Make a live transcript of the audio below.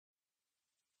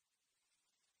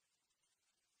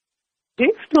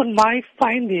Based on my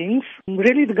findings,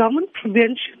 really the government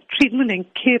prevention, treatment and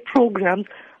care programs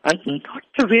are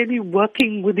not really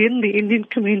working within the Indian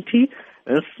community,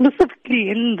 specifically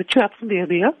in the Chatsworth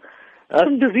area.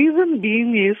 The reason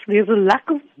being is there's a lack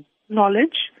of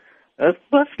knowledge,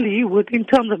 firstly, in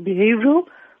terms of behavioral,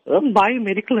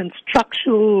 biomedical and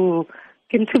structural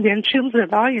interventions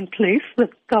that are in place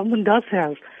that government does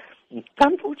have.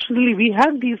 Unfortunately, we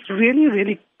have these really,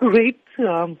 really great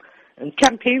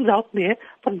campaigns out there,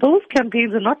 but those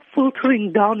campaigns are not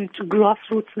filtering down into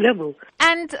grassroots level.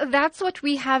 And that's what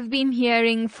we have been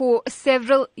hearing for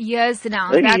several years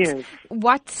now. Yes.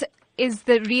 What is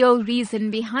the real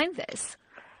reason behind this?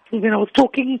 When I was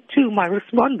talking to my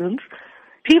respondents,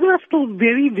 people are still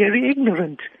very, very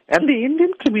ignorant. And the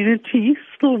Indian community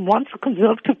still wants a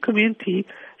conservative community,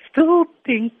 still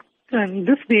think in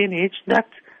this day and age that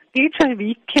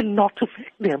HIV cannot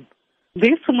affect them.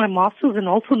 Based on my master's and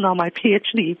also now my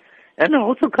PhD, and I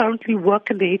also currently work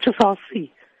at the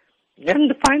HSRC. And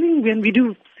the finding when we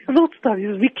do several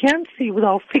studies, we can see with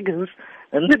our figures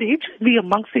that HIV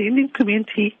amongst the Indian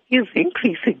community is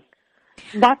increasing.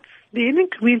 But the Indian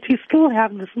community still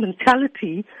have this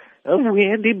mentality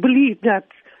where they believe that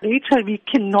HIV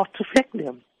cannot affect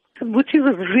them, which is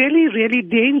a really, really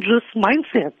dangerous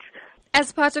mindset.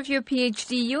 As part of your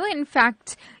PhD, you in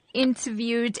fact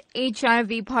interviewed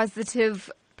HIV-positive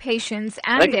patients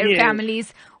and their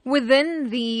families within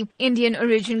the Indian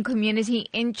origin community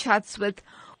in Chatsworth.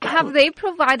 Have they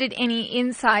provided any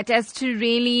insight as to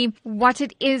really what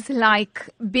it is like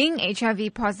being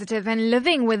HIV positive and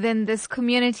living within this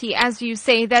community, as you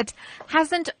say, that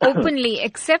hasn't openly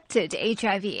accepted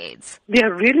HIV/AIDS? They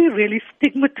are really, really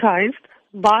stigmatized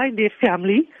by their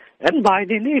family and by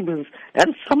their neighbors.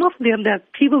 And some of them,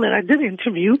 that people that I did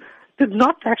interview, did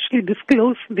not actually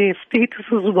disclose their status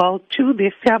as well to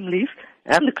their families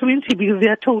and the community because they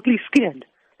are totally scared.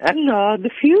 And the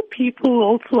few people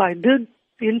also I did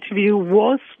interview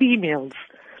was females.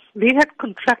 They had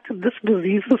contracted this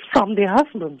diseases from their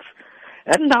husbands.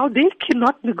 And now they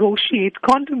cannot negotiate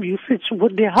condom usage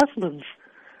with their husbands.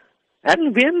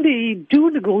 And when they do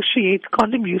negotiate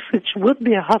condom usage with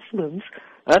their husbands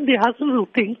will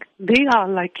think they are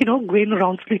going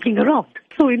around sleeping around.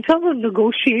 So in terms of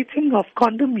negotiating of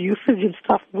condom usage and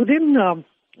stuff within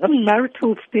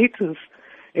marital status,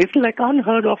 it's like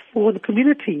unheard of for the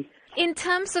community. In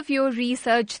terms of your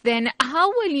research then, how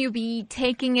will you be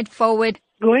taking it forward?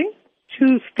 Going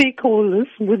to stakeholders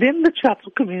within the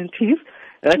Chatsworth communities,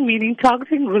 meaning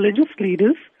targeting religious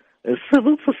leaders,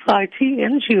 civil society,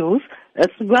 NGOs, as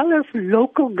well as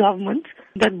local government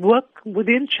that work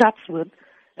within Chatsworth,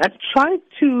 and try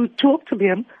to talk to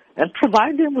them and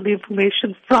provide them with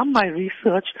information from my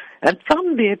research, and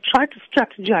from there try to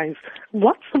strategize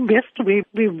what's the best way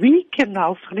where we can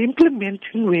now start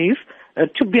implementing ways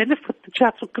to benefit the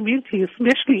Chatsworth community,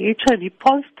 especially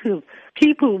HIV-positive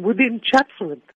people within Chatsworth.